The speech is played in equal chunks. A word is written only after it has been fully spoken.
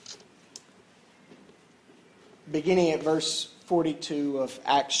beginning at verse 42 of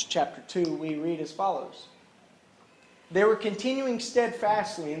Acts chapter 2, we read as follows. They were continuing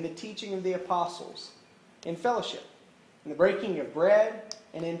steadfastly in the teaching of the apostles, in fellowship, in the breaking of bread,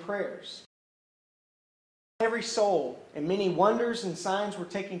 and in prayers. Every soul, and many wonders and signs were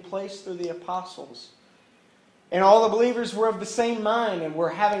taking place through the apostles. And all the believers were of the same mind and were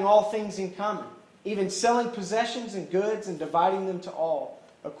having all things in common, even selling possessions and goods and dividing them to all,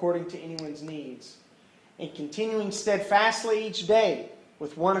 according to anyone's needs. And continuing steadfastly each day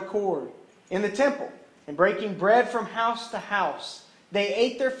with one accord in the temple, and breaking bread from house to house, they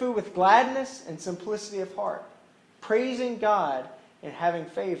ate their food with gladness and simplicity of heart, praising God and having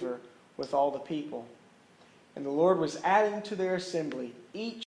favor with all the people. And the Lord was adding to their assembly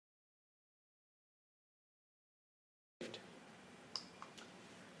each.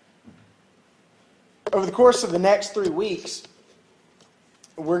 Over the course of the next 3 weeks,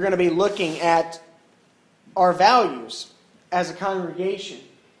 we're going to be looking at our values as a congregation.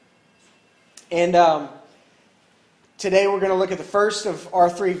 And today we're going to look at the first of our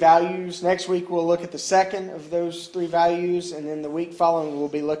 3 values. Next week we'll look at the second of those 3 values. And then the week following we'll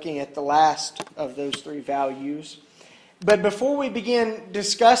be looking at the last of those 3 values. But before we begin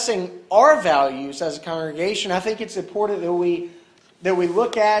discussing our values as a congregation, I think it's important that we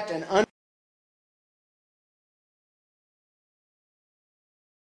look at and understand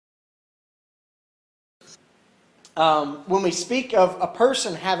when we speak of a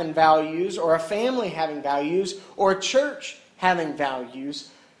person having values, or a family having values, or a church having values,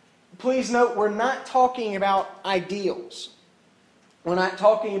 please note we're not talking about ideals. We're not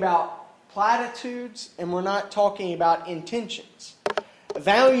talking about platitudes, and we're not talking about intentions.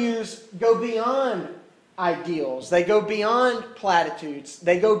 Values go beyond ideals. They go beyond platitudes.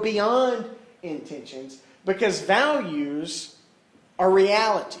 They go beyond intentions, because values are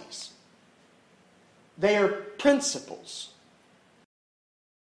realities. They are principles.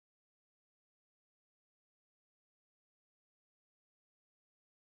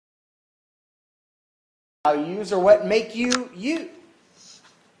 Values are what make you you.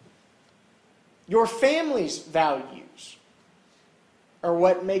 Your family's values are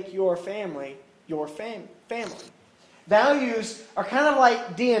what make your family your family. Values are kind of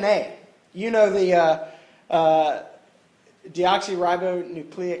like DNA. You know the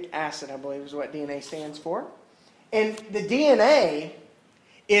deoxyribonucleic acid, I believe, is what DNA stands for. And the DNA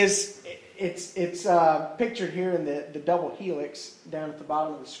is it's pictured here in the double helix down at the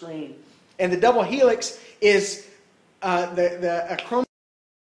bottom of the screen. And the double helix is a chromosome.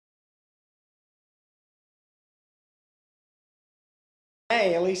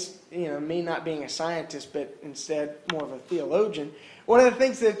 At least, me not being a scientist, but instead more of a theologian. One of the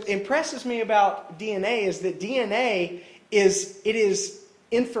things that impresses me about DNA is that DNA is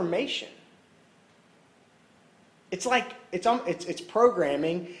information. It's like it's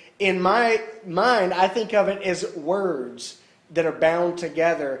programming. In my mind, I think of it as words that are bound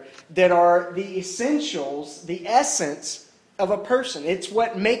together, that are the essentials, the essence of a person. It's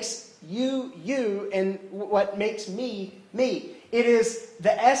what makes you you, and what makes me me. It is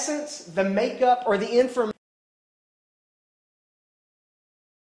the essence, the makeup, or the information.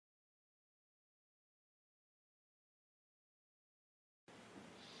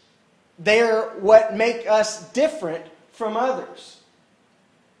 They're what make us different from others.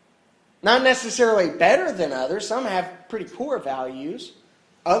 Not necessarily better than others. Some have pretty poor values.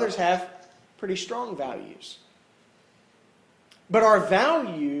 Others have pretty strong values. But our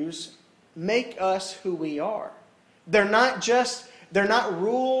values make us who we are. They're not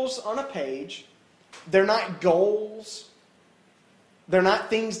rules on a page. They're not goals. They're not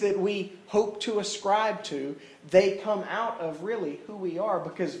things that we hope to ascribe to. They come out of really who we are,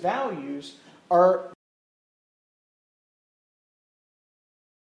 because values are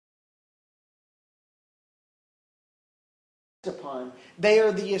upon. They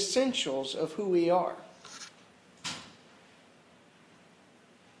are the essentials of who we are.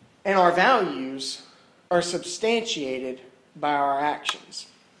 And our values are substantiated by our actions.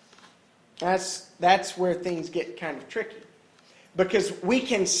 That's where things get kind of tricky. Because we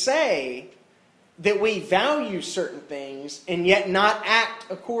can say that we value certain things and yet not act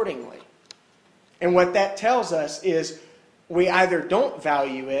accordingly. And what that tells us is we either don't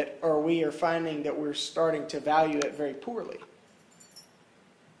value it, or we are finding that we're starting to value it very poorly.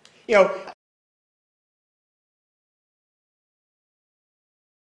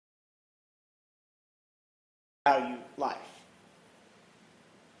 Value life.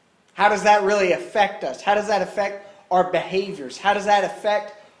 How does that really affect us? How does that affect our behaviors? How does that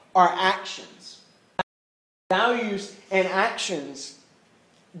affect our actions? Values and actions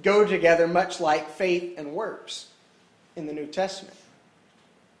go together much like faith and works in the New Testament.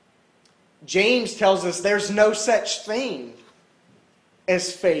 James tells us there's no such thing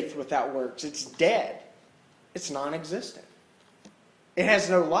as faith without works. It's dead. It's non-existent. It has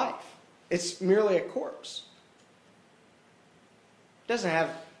no life. It's merely a corpse. It doesn't have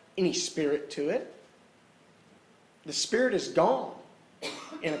any spirit to it. The spirit is gone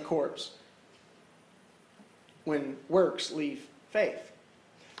in a corpse when works leave faith.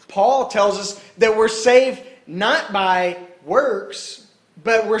 Paul tells us that we're saved not by works,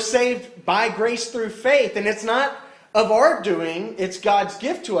 but we're saved by grace through faith. And it's not of our doing, it's God's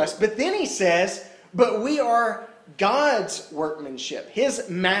gift to us. But then he says, but we are God's workmanship, His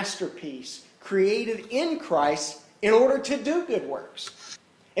masterpiece, created in Christ in order to do good works.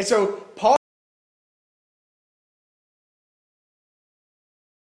 And so Paul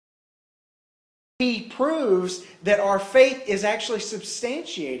he proves that our faith is actually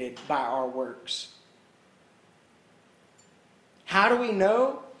substantiated by our works. How do we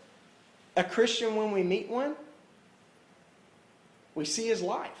know a Christian when we meet one? We see his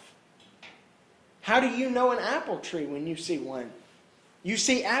life. How do you know an apple tree when you see one? You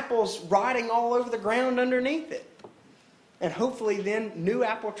see apples rotting all over the ground underneath it. And hopefully then new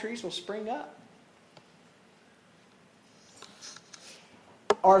apple trees will spring up.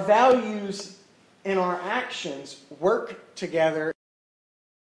 Our values and our actions work together.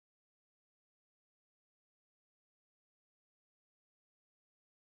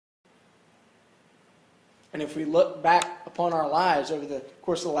 And if we look back upon our lives over the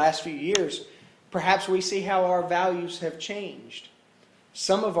course of the last few years, perhaps we see how our values have changed.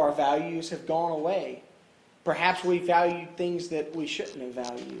 Some of our values have gone away. Perhaps we valued things that we shouldn't have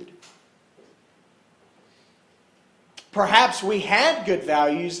valued. Perhaps we had good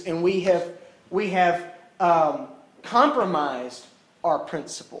values and we have compromised our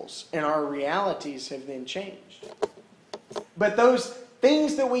principles and our realities have then changed. But those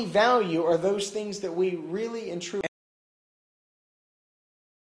things that we value are those things that we really and truly.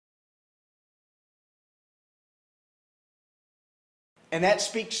 And that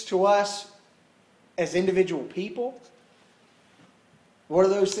speaks to us as individual people. What are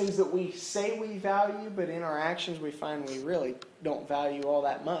those things that we say we value, but in our actions we find we really don't value all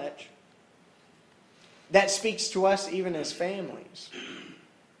that much? That speaks to us even as families.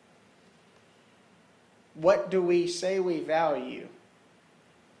 What do we say we value?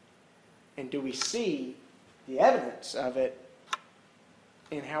 And do we see the evidence of it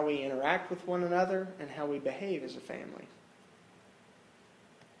in how we interact with one another and how we behave as a family?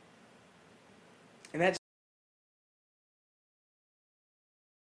 And that's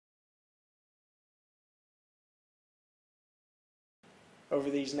over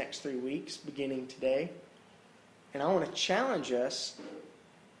these next 3 weeks, beginning today. And I want to challenge us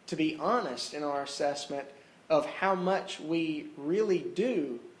to be honest in our assessment of how much we really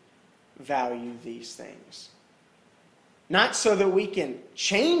do value these things. Not so that we can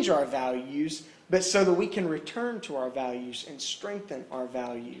change our values, but so that we can return to our values and strengthen our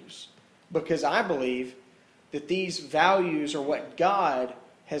values. Because I believe that these values are what God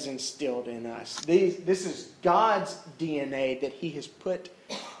has instilled in us. This is God's DNA that He has put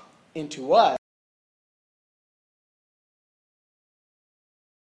into us.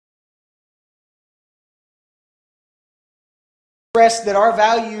 That our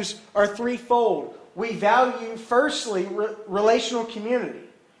values are threefold. We value, firstly, relational community.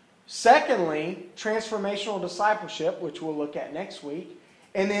 Secondly, transformational discipleship, which we'll look at next week.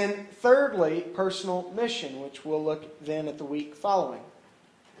 And then thirdly, personal mission, which we'll look then at the week following.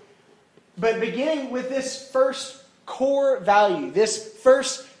 But beginning with this first core value, this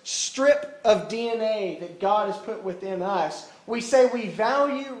first strip of DNA that God has put within us, we say we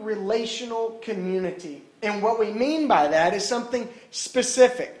value relational community. And what we mean by that is something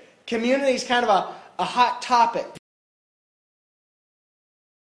specific. Community is kind of a hot topic.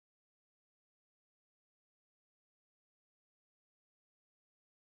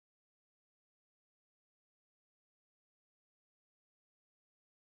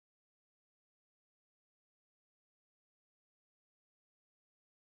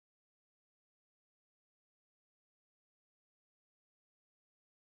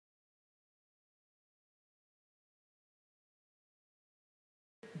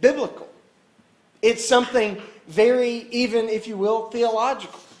 Biblical. It's something very, even if you will,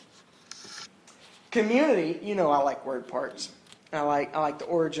 theological. Community, you know I like word parts. I like the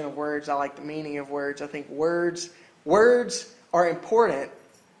origin of words. I like the meaning of words. I think words are important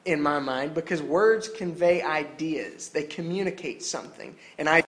in my mind because words convey ideas. They communicate something.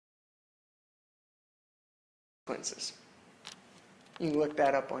 And consequences. You can look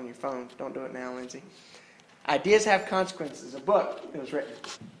that up on your phone. Don't do it now, Lindsay. Ideas Have Consequences, a book that was written.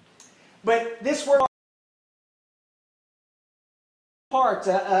 But this word parts,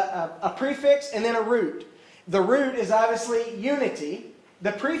 a prefix and then a root. The root is obviously unity.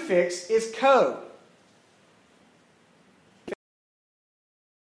 The prefix is co.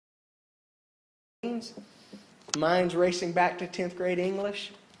 Mine's racing back to 10th grade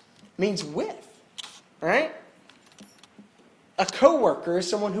English. Means with, right? A coworker is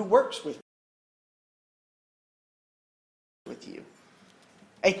someone who works with you.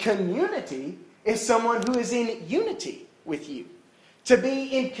 A community is someone who is in unity with you. To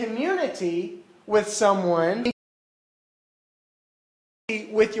be in community with someone,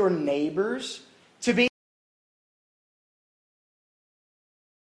 with your neighbors, to be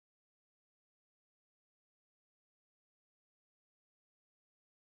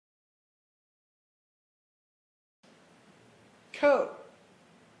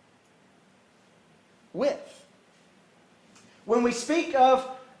with. When we speak of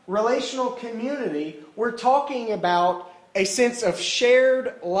relational community, we're talking about a sense of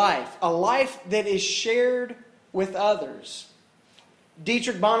shared life, a life that is shared with others.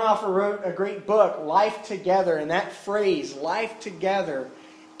 Dietrich Bonhoeffer wrote a great book, Life Together, and that phrase, life together,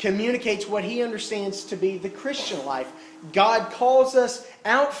 communicates what he understands to be the Christian life. God calls us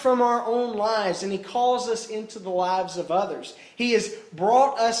out from our own lives, and He calls us into the lives of others. He has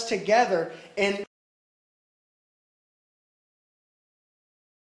brought us together, and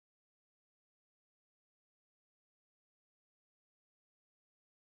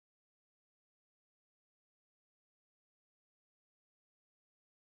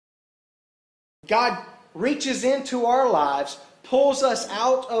God reaches into our lives, pulls us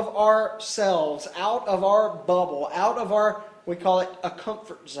out of ourselves, out of our bubble, out of our, we call it a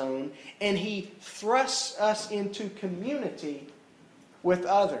comfort zone, and He thrusts us into community with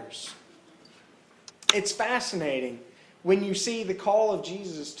others. It's fascinating when you see the call of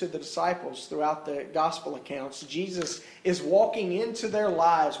Jesus to the disciples throughout the gospel accounts. Jesus is walking into their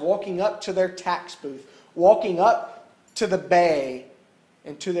lives, walking up to their tax booth, walking up to the bay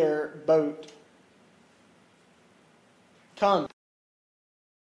and to their boat. Come.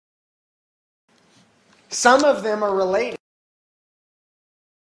 Some of them are related.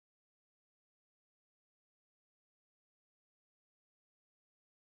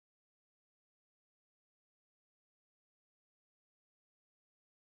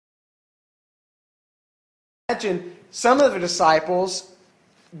 Imagine some of the disciples,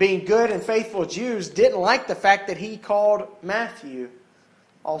 being good and faithful Jews, didn't like the fact that He called Matthew,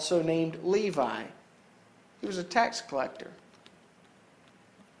 also named Levi. He was a tax collector.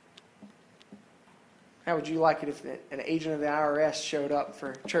 How would you like it if an agent of the IRS showed up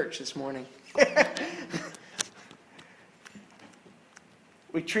for church this morning?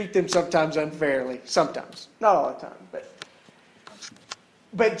 We treat them sometimes unfairly. Sometimes. Not all the time.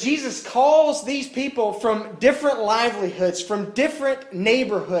 But Jesus calls these people from different livelihoods, from different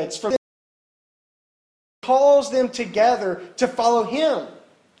neighborhoods, calls them together to follow Him.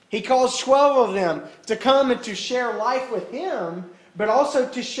 He calls 12 of them to come and to share life with Him, but also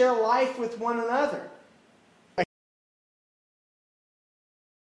to share life with one another.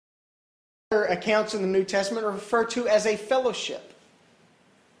 Other accounts in the New Testament are referred to as a fellowship.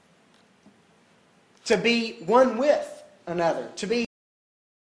 To be one with another. To be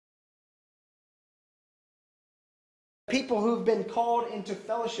people who have been called into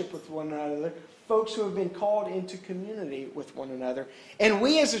fellowship with one another. Folks who have been called into community with one another. And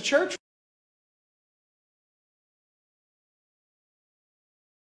we as a church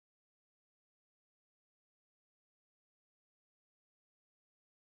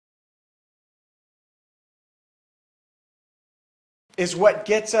is what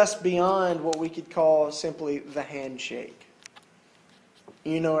gets us beyond what we could call simply the handshake.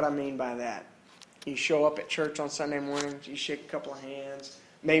 You know what I mean by that. You show up at church on Sunday mornings, you shake a couple of hands.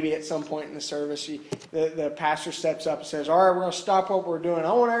 Maybe at some point in the service, the pastor steps up and says, all right, we're going to stop what we're doing.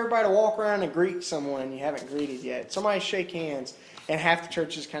 I want everybody to walk around and greet someone you haven't greeted yet. Somebody shake hands. And half the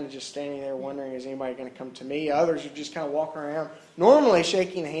church is kind of just standing there wondering, is anybody going to come to me? Others are just kind of walking around. Normally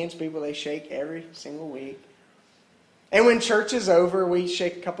shaking the hands, people they shake every single week. And when church is over, we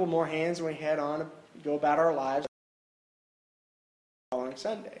shake a couple more hands and we head on and go about our lives the following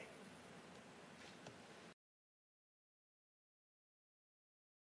Sunday.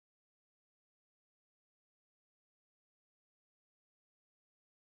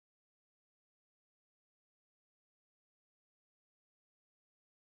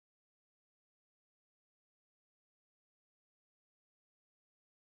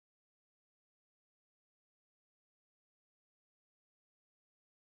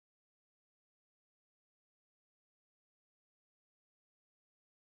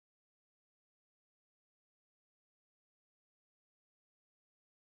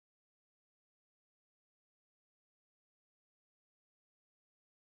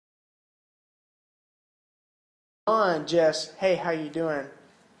 beyond just, hey, how you doing?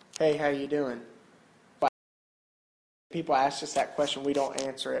 Hey, how you doing? But people ask us that question, we don't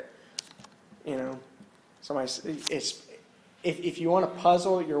answer it. You know, if you want to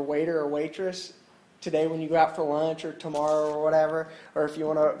puzzle your waiter or waitress today when you go out for lunch or tomorrow or whatever, or if you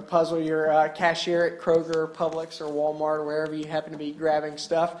want to puzzle your cashier at Kroger or Publix or Walmart or wherever you happen to be grabbing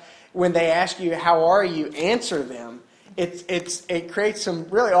stuff, when they ask you, how are you, answer them. It creates some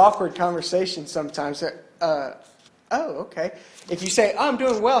really awkward conversations sometimes. Oh, okay. If you say, oh, I'm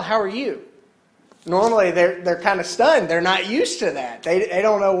doing well, how are you? Normally they're kind of stunned. They're not used to that. They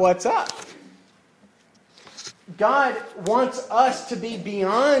don't know what's up. God wants us to be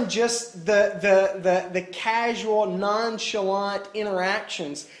beyond just the casual, nonchalant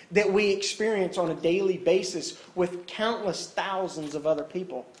interactions that we experience on a daily basis with countless thousands of other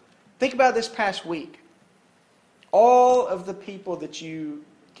people. Think about this past week. All of the people that you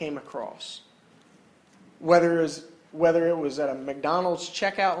came across, whether it was at a McDonald's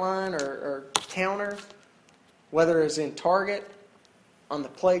checkout line or counter, whether it was in Target, on the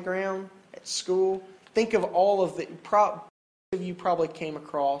playground, at school. Think of all of you probably came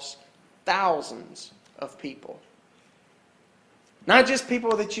across thousands of people. Not just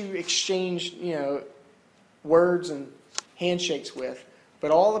people that you exchanged, words and handshakes with, but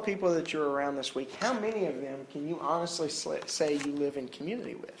all the people that you're around this week. How many of them can you honestly say you live in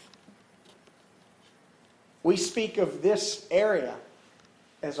community with? We speak of this area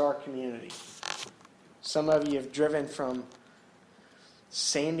as our community. Some of you have driven from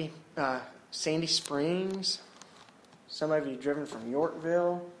Sandy Springs. Some of you have driven from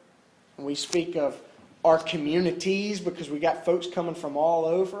Yorkville. And we speak of our communities because we got folks coming from all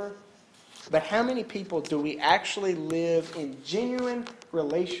over. But how many people do we actually live in genuine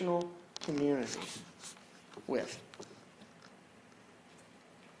relational community with?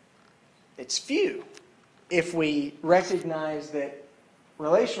 It's few. If we recognize that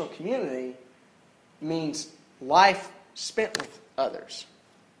relational community means life spent with others.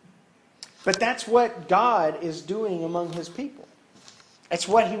 But that's what God is doing among His people. That's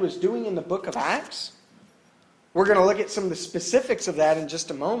what He was doing in the book of Acts. We're going to look at some of the specifics of that in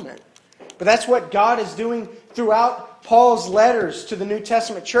just a moment. But that's what God is doing throughout Paul's letters to the New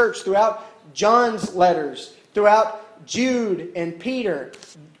Testament church, throughout John's letters, throughout Jude and Peter.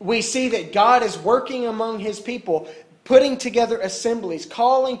 We see that God is working among His people, putting together assemblies,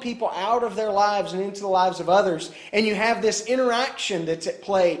 calling people out of their lives and into the lives of others. And you have this interaction that's at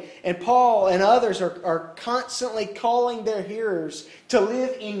play. And Paul and others are constantly calling their hearers to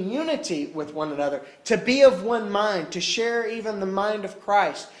live in unity with one another, to be of one mind, to share even the mind of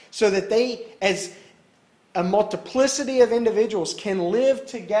Christ, so that they, as a multiplicity of individuals, can live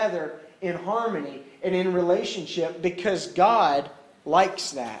together in harmony and in relationship, because God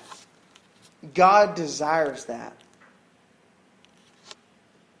likes that. God desires that.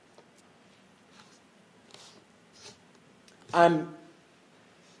 I'm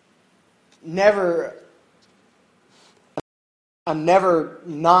never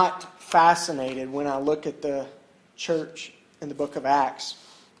not fascinated when I look at the church in the book of Acts,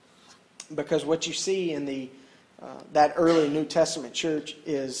 because what you see in that early New Testament church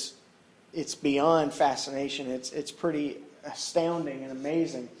it's beyond fascination. It's pretty astounding and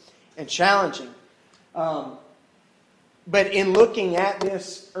amazing and challenging. But in looking at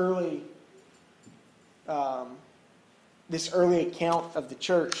this early account of the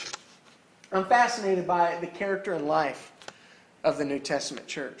church, I'm fascinated by the character and life of the New Testament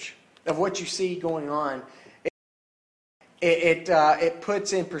church, of what you see going on. It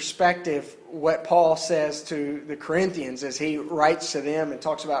puts in perspective what Paul says to the Corinthians as he writes to them and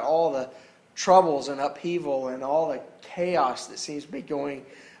talks about all the troubles and upheaval and all the chaos that seems to be going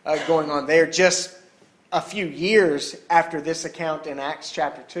on there just a few years after this account in Acts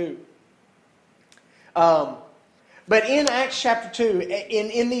chapter 2. But in Acts chapter 2,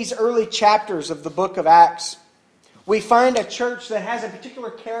 in these early chapters of the book of Acts, we find a church that has a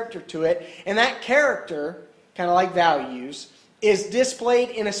particular character to it, and that character, kind of like values, is displayed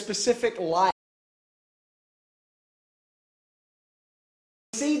in a specific light.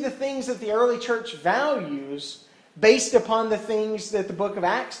 We see the things that the early church values based upon the things that the book of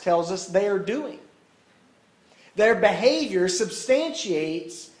Acts tells us they are doing. Their behavior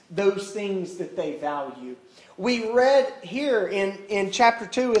substantiates those things that they value. We read here in chapter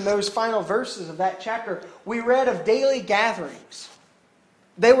 2, in those final verses of that chapter, we read of daily gatherings.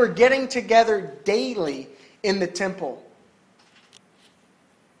 They were getting together daily in the temple.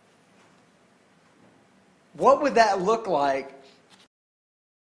 What would that look like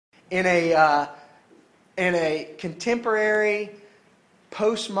in a contemporary,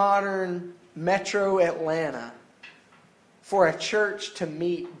 postmodern metro Atlanta? for a church to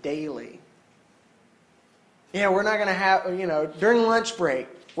meet daily. Yeah, we're not going to have, during lunch break,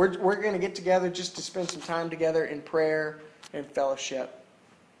 we're going to get together just to spend some time together in prayer and fellowship.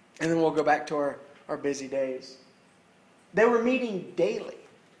 And then we'll go back to our busy days. They were meeting daily.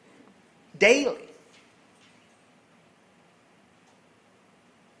 Daily.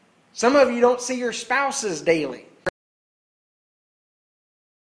 Some of you don't see your spouses daily.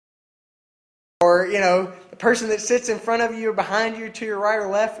 Or, the person that sits in front of you or behind you to your right or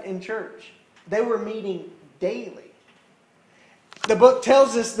left in church. They were meeting daily. The book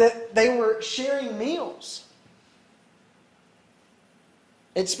tells us that they were sharing meals.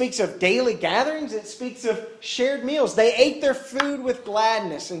 It speaks of daily gatherings. It speaks of shared meals. They ate their food with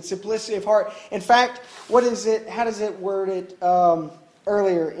gladness and simplicity of heart. In fact, what is it? How does it word it?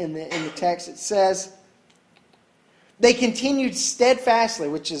 Earlier in the text, it says, they continued steadfastly,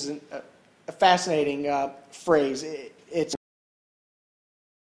 which is a fascinating phrase. It's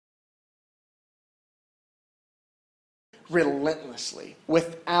relentlessly,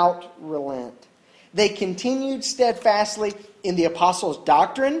 without relent. They continued steadfastly in the apostles'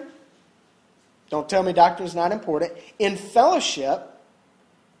 doctrine. Don't tell me doctrine is not important. In fellowship,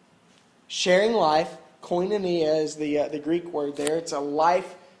 sharing life. Koinonia is the Greek word there. It's a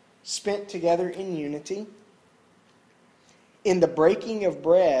life spent together in unity. In the breaking of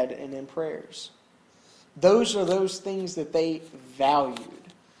bread and in prayers. Those are those things that they valued.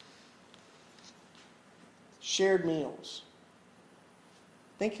 Shared meals.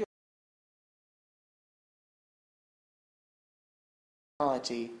 Think of the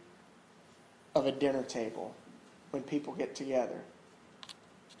reality of a dinner table when people get together.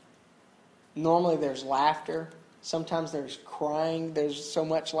 Normally there's laughter. Sometimes there's crying. There's so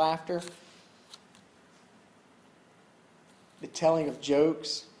much laughter. The telling of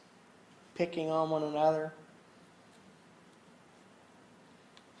jokes. Picking on one another.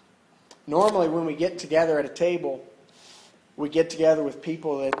 Normally when we get together at a table, we get together with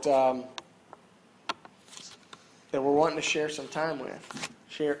people that we're wanting to share some time with.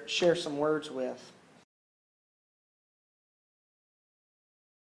 Share some words with.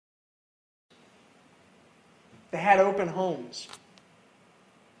 They had open homes.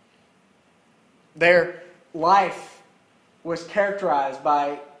 Their life was characterized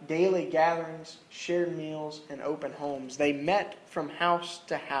by daily gatherings, shared meals, and open homes. They met from house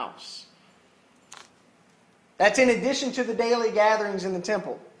to house. That's in addition to the daily gatherings in the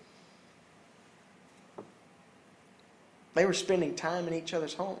temple. They were spending time in each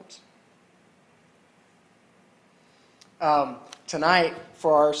other's homes. Tonight,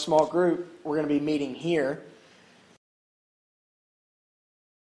 for our small group, we're going to be meeting here.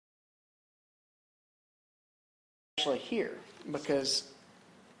 Actually here, because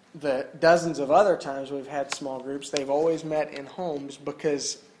the dozens of other times we've had small groups, they've always met in homes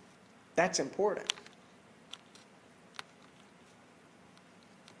because that's important.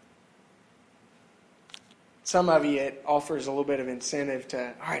 Some of you, it offers a little bit of incentive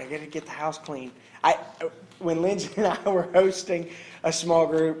to, all right, I got to get the house clean. When Lindsay and I were hosting a small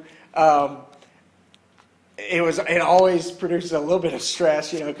group, it always produces a little bit of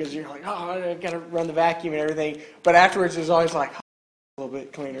stress, because you're like, oh, I got to run the vacuum and everything. But afterwards, it's always like, oh, a little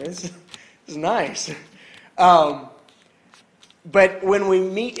bit cleaner. This is nice. But when we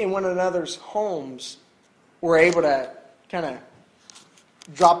meet in one another's homes, we're able to kind of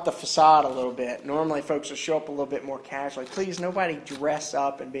drop the facade a little bit. Normally, folks will show up a little bit more casually. Please, nobody dress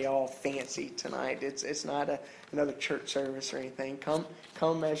up and be all fancy tonight. It's not another church service or anything.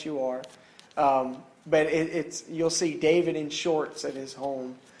 Come as you are. But you'll see David in shorts at his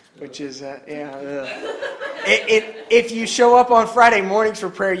home, which is if you show up on Friday mornings for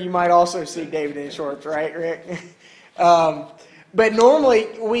prayer, you might also see David in shorts, right, Rick? But normally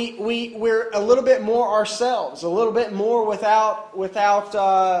we're a little bit more ourselves, a little bit more without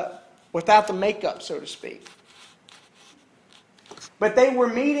the makeup, so to speak. But they were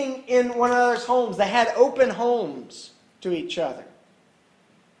meeting in one another's homes. They had open homes to each other.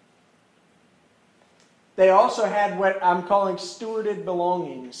 They also had what I'm calling stewarded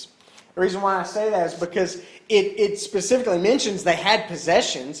belongings. The reason why I say that is because it specifically mentions they had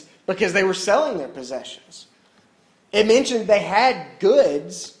possessions because they were selling their possessions. It mentioned they had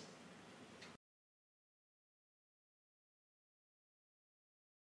goods.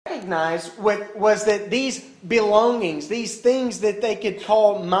 Recognize what was that these belongings, these things that they could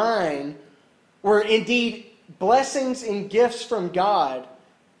call mine, were indeed blessings and gifts from God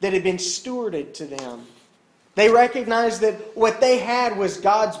that had been stewarded to them. They recognized that what they had was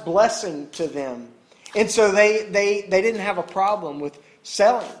God's blessing to them. And so they didn't have a problem with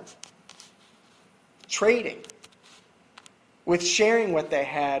selling, trading. with sharing what they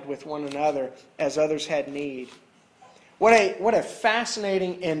had with one another as others had need. What a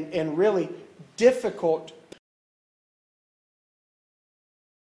fascinating and really difficult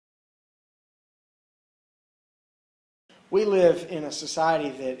we live in a society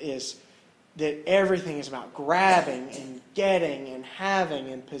that everything is about grabbing and getting and having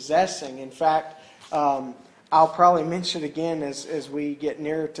and possessing. In fact, I'll probably mention again as we get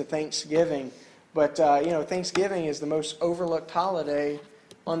nearer to Thanksgiving, but Thanksgiving is the most overlooked holiday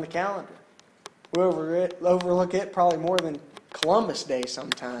on the calendar. We overlook it probably more than Columbus Day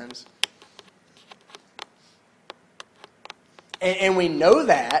sometimes. And we know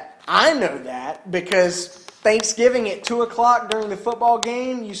that. I know that because Thanksgiving at 2 o'clock during the football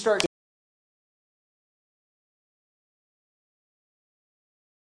game, you start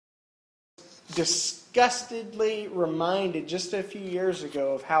disgustedly reminded just a few years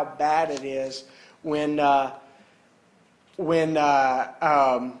ago of how bad it is when on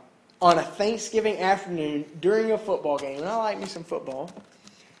a Thanksgiving afternoon during a football game, and I like me some football,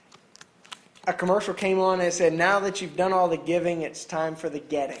 a commercial came on and said, "Now that you've done all the giving, it's time for the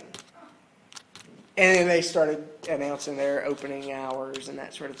getting." And then they started announcing their opening hours and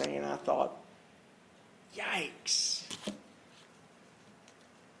that sort of thing, and I thought, yikes.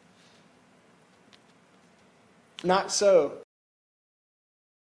 Not so.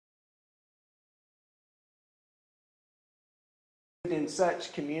 In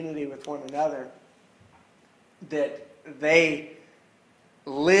such community with one another that they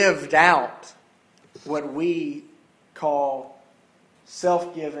lived out what we call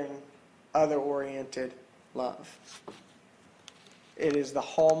self-giving, other-oriented love. It is the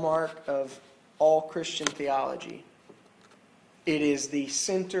hallmark of all Christian theology. It is the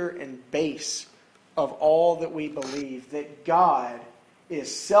center and base of all that we believe, that God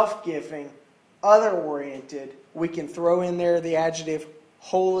is self-giving, other-oriented. We can throw in there the adjective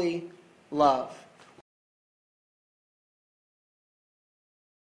holy love.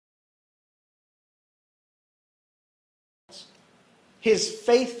 His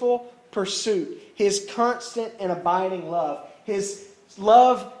faithful pursuit, His constant and abiding love, His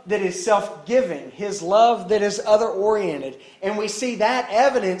love that is self-giving, His love that is other-oriented. And we see that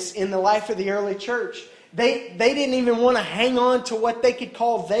evidence in the life of the early church. They didn't even want to hang on to what they could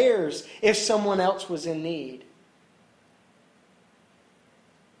call theirs if someone else was in need.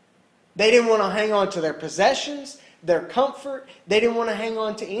 They didn't want to hang on to their possessions, their comfort. They didn't want to hang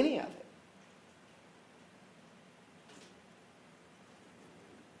on to any of it.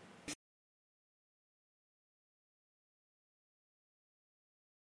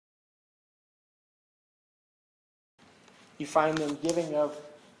 You find them giving of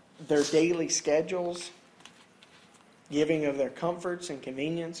their daily schedules, giving of their comforts and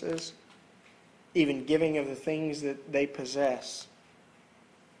conveniences, even giving of the things that they possess.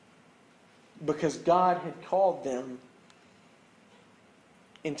 Because God had called them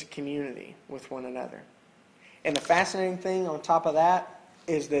into community with one another. And the fascinating thing on top of that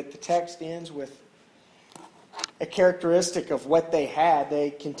is that the text ends with a characteristic of what they had. They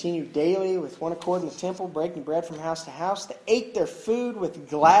continued daily with one accord in the temple, breaking bread from house to house. They ate their food with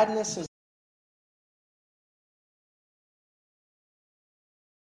gladness and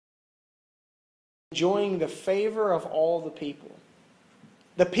enjoying the favor of all the people.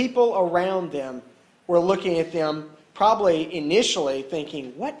 The people around them were looking at them, probably initially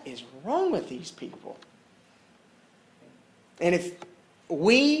thinking, what is wrong with these people? And if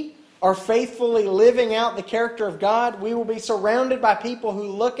we are faithfully living out the character of God, we will be surrounded by people who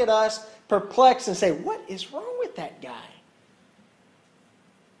look at us perplexed and say, what is wrong with that guy?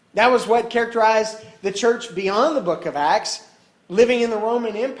 That was what characterized the church beyond the book of Acts. Living in the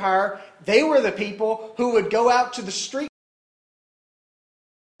Roman Empire, they were the people who would go out to the street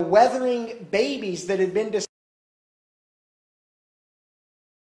weathering babies that had been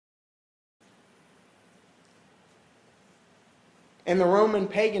And the Roman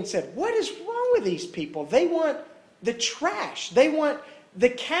pagan said, what is wrong with these people? They want the trash. They want the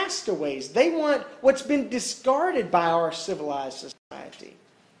castaways. They want what's been discarded by our civilized society.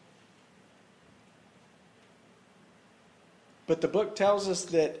 But the book tells us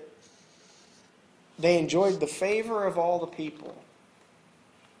that they enjoyed the favor of all the people.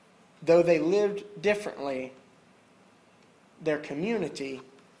 Though they lived differently, their community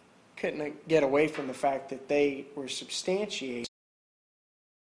couldn't get away from the fact that they were substantiated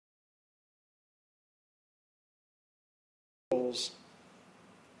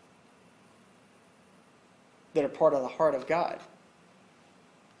that are part of the heart of God.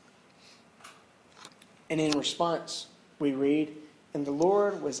 And in response, we read, and the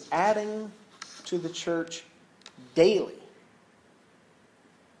Lord was adding to the church daily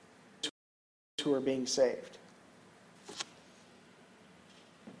who are being saved.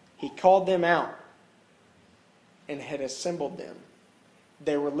 He called them out and had assembled them.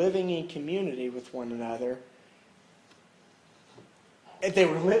 They were living in community with one another. They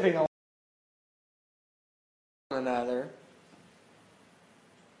were living along with one another.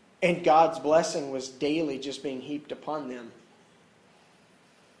 And God's blessing was daily just being heaped upon them.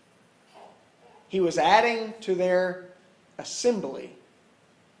 He was adding to their assembly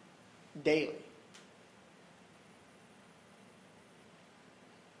daily.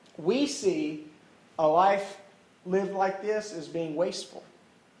 We see a life lived like this as being wasteful.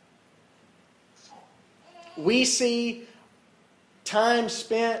 We see time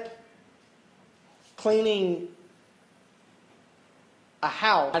spent cleaning a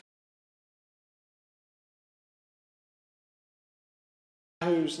house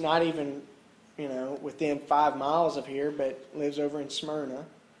who's not even, within 5 miles of here, but lives over in Smyrna.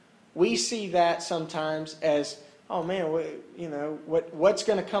 We see that sometimes as, oh man, what's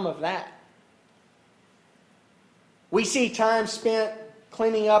going to come of that? We see time spent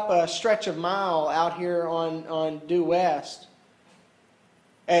cleaning up a stretch of mile out here on Due West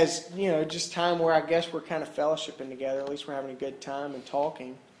as, just time where I guess we're kind of fellowshipping together. At least we're having a good time and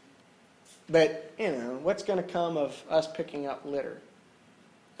talking. But, what's going to come of us picking up litter?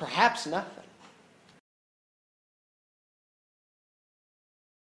 Perhaps nothing.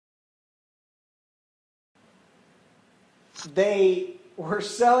 They were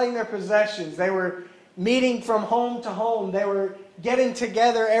selling their possessions. They were meeting from home to home. They were getting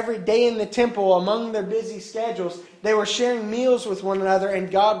together every day in the temple among their busy schedules. They were sharing meals with one another, and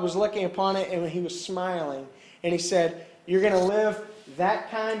God was looking upon it, and He was smiling. And He said, you're going to live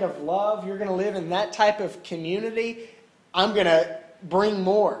that kind of love. You're going to live in that type of community. I'm going to bring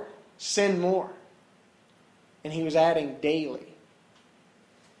more, send more. And He was adding daily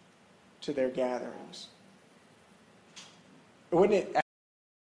to their gatherings. Wouldn't it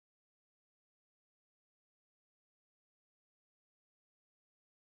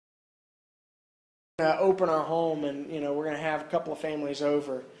open our home and, we're going to have a couple of families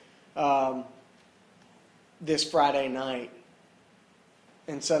over this Friday night,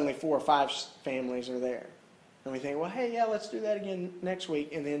 and suddenly 4 or 5 families are there. And we think, well, hey, yeah, let's do that again next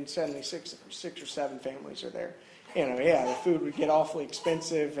week. And then suddenly 6 or 7 families are there. The food would get awfully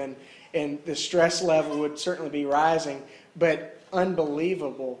expensive, and the stress level would certainly be rising. But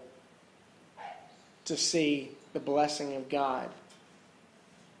unbelievable to see the blessing of God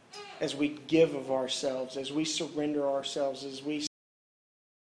as we give of ourselves, as we surrender ourselves, as we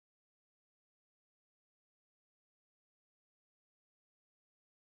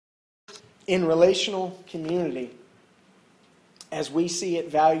in relational community, as we see it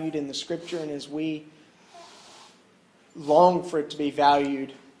valued in the Scripture and as we long for it to be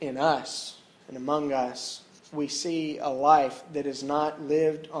valued in us and among us, we see a life that is not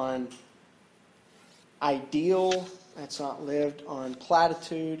lived on ideal, it's not lived on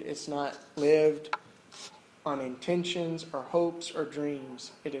platitude, it's not lived on intentions or hopes or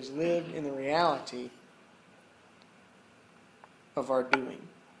dreams. It is lived in the reality of our doing.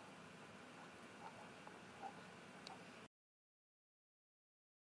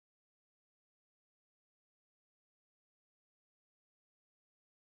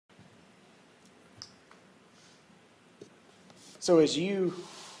 So as you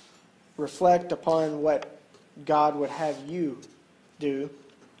reflect upon what God would have you do,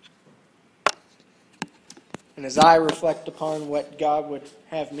 and as I reflect upon what God would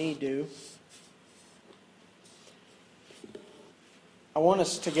have me do, I want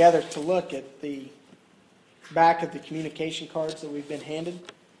us together to look at the back of the communication cards that we've been handed.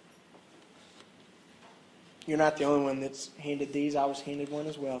 You're not the only one that's handed these. I was handed one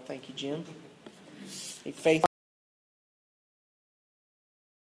as well. Thank you, Jim. A faith.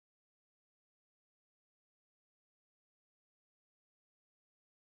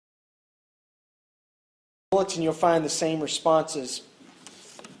 And you'll find the same responses.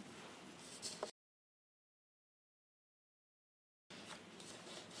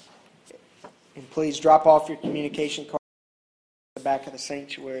 And please drop off your communication card at the back of the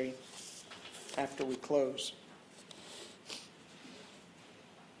sanctuary after we close.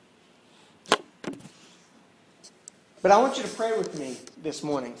 But I want you to pray with me this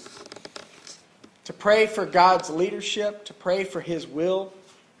morning. To pray for God's leadership, to pray for His will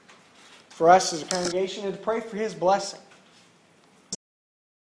for us as a congregation, and to pray for His blessing.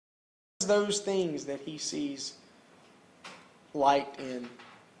 Those things that He sees light in.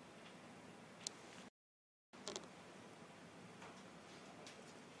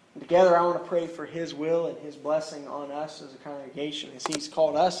 Together I want to pray for His will and His blessing on us as a congregation as He's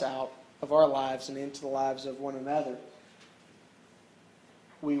called us out of our lives and into the lives of one another.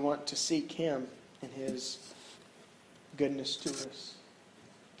 We want to seek Him and His goodness to us.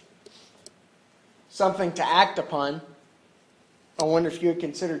 Something to act upon. I wonder if you would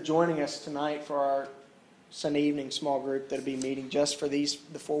consider joining us tonight for our Sunday evening small group that will be meeting just for the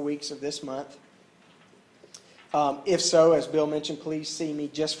 4 weeks of this month. If so, as Bill mentioned, please see me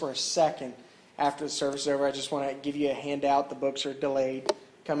just for a second after the service is over. I just want to give you a handout. The books are delayed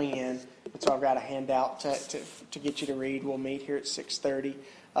coming in, and so I've got a handout to get you to read. We'll meet here at 6:30.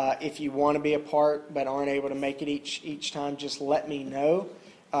 If you want to be a part but aren't able to make it each time, just let me know.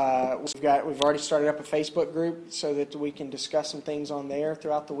 We've already started up a Facebook group so that we can discuss some things on there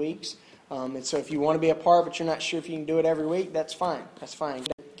throughout the weeks. And so if you want to be a part but you're not sure if you can do it every week, that's fine. That's fine.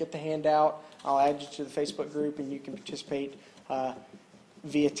 Get the handout. I'll add you to the Facebook group, and you can participate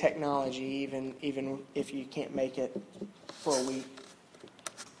via technology, even if you can't make it for a week.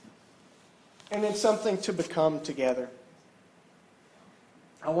 And it's something to become together.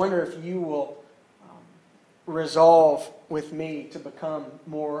 I wonder if you will resolve with me to become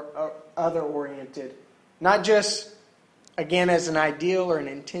more other-oriented. Not just, again, as an ideal or an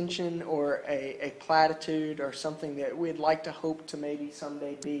intention or a platitude or something that we'd like to hope to maybe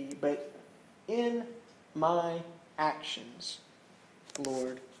someday be, but in my actions,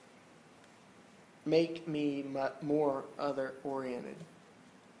 Lord, make me more other-oriented.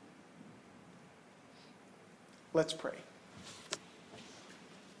 Let's pray.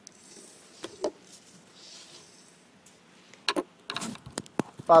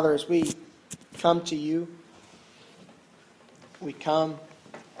 Father, as we come to you, we come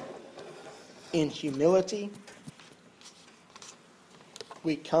in humility.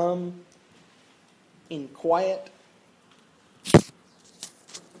 We come in quiet.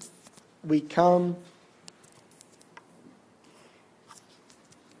 We come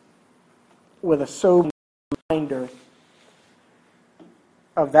with a sober reminder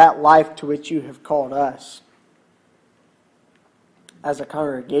of that life to which you have called us as a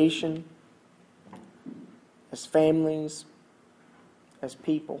congregation, as families, as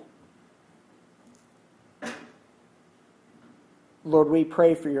people. Lord, we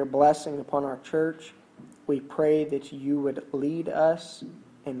pray for your blessing upon our church. We pray that you would lead us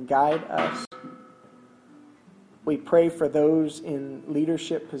and guide us. We pray for those in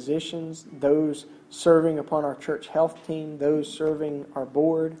leadership positions, those serving upon our church health team, those serving our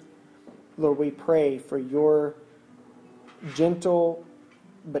board. Lord, we pray for your gentle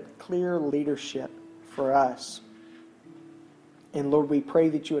but clear leadership for us. And Lord, we pray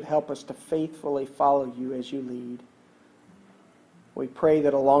that you would help us to faithfully follow you as you lead. We pray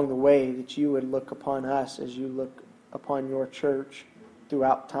that along the way that you would look upon us as you look upon your church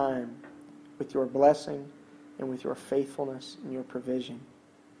throughout time with your blessing and with your faithfulness and your provision.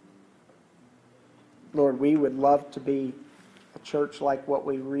 Lord, we would love to be a church like what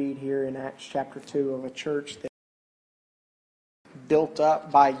we read here in Acts chapter 2, of a church that built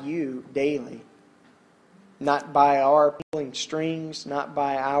up by you daily. Not by our pulling strings, not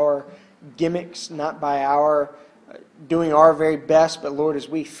by our gimmicks, not by our doing our very best, but Lord, as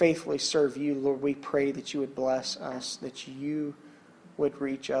we faithfully serve you, Lord, we pray that you would bless us, that you would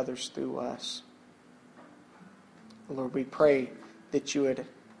reach others through us. Lord, we pray that you would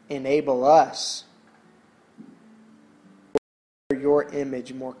enable us to bear your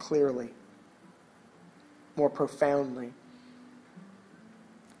image more clearly, more profoundly.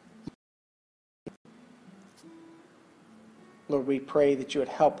 Lord, we pray that you would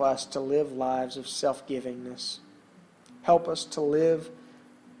help us to live lives of self-givingness. Help us to live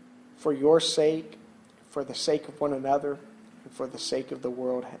for your sake, for the sake of one another, and for the sake of the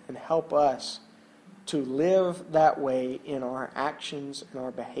world. And help us to live that way in our actions, in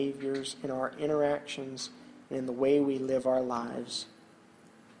our behaviors, in our interactions, and in the way we live our lives.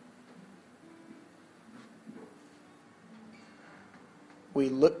 We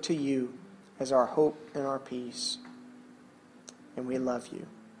look to you as our hope and our peace. And we love you.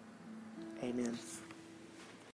 Amen.